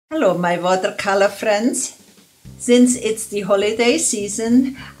Hello my watercolor friends. Since it's the holiday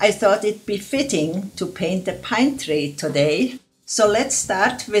season, I thought it'd be fitting to paint a pine tree today. So let's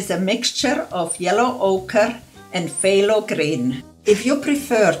start with a mixture of yellow ochre and phthalo green. If you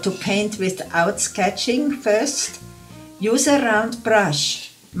prefer to paint without sketching first, use a round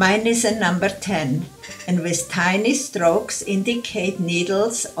brush. Mine is a number 10, and with tiny strokes indicate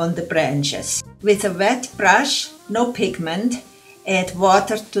needles on the branches. With a wet brush, no pigment, add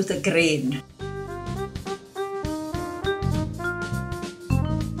water to the green.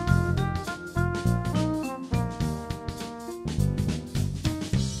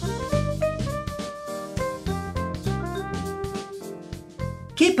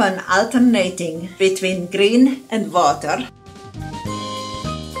 Keep on alternating between green and water.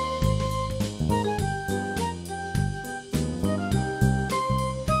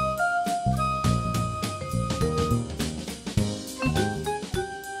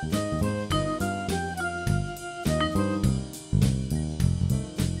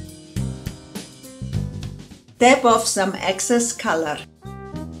 Dab off some excess color.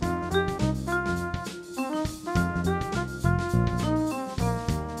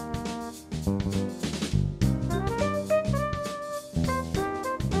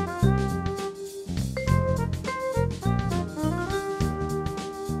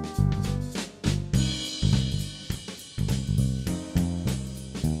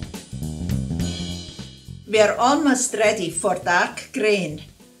 We are almost ready for dark green,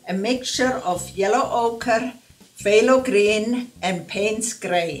 a mixture of yellow ochre, phthalo green and Payne's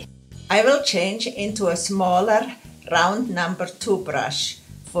grey. I will change into a smaller round number 2 brush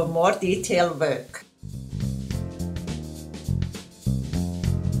for more detailed work.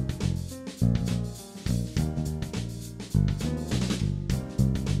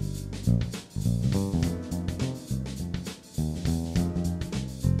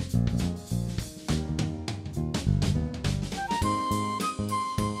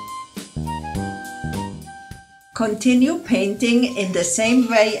 Continue painting in the same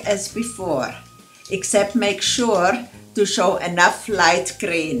way as before, except make sure to show enough light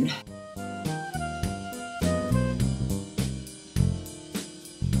green.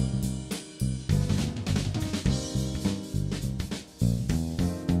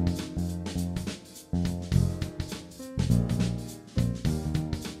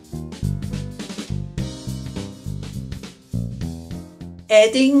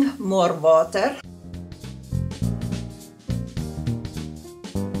 Adding more water.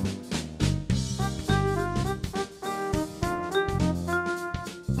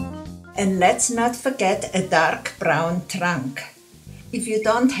 And let's not forget a dark brown trunk. If you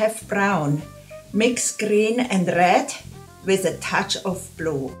don't have brown, mix green and red with a touch of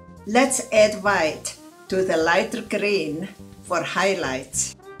blue. Let's add white to the lighter green for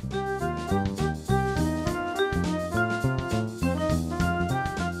highlights.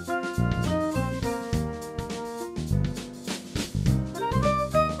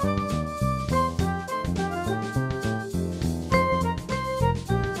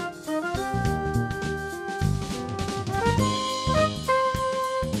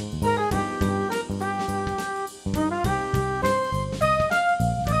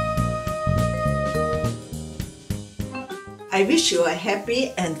 I wish you a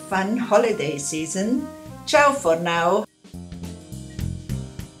happy and fun holiday season. Ciao for now.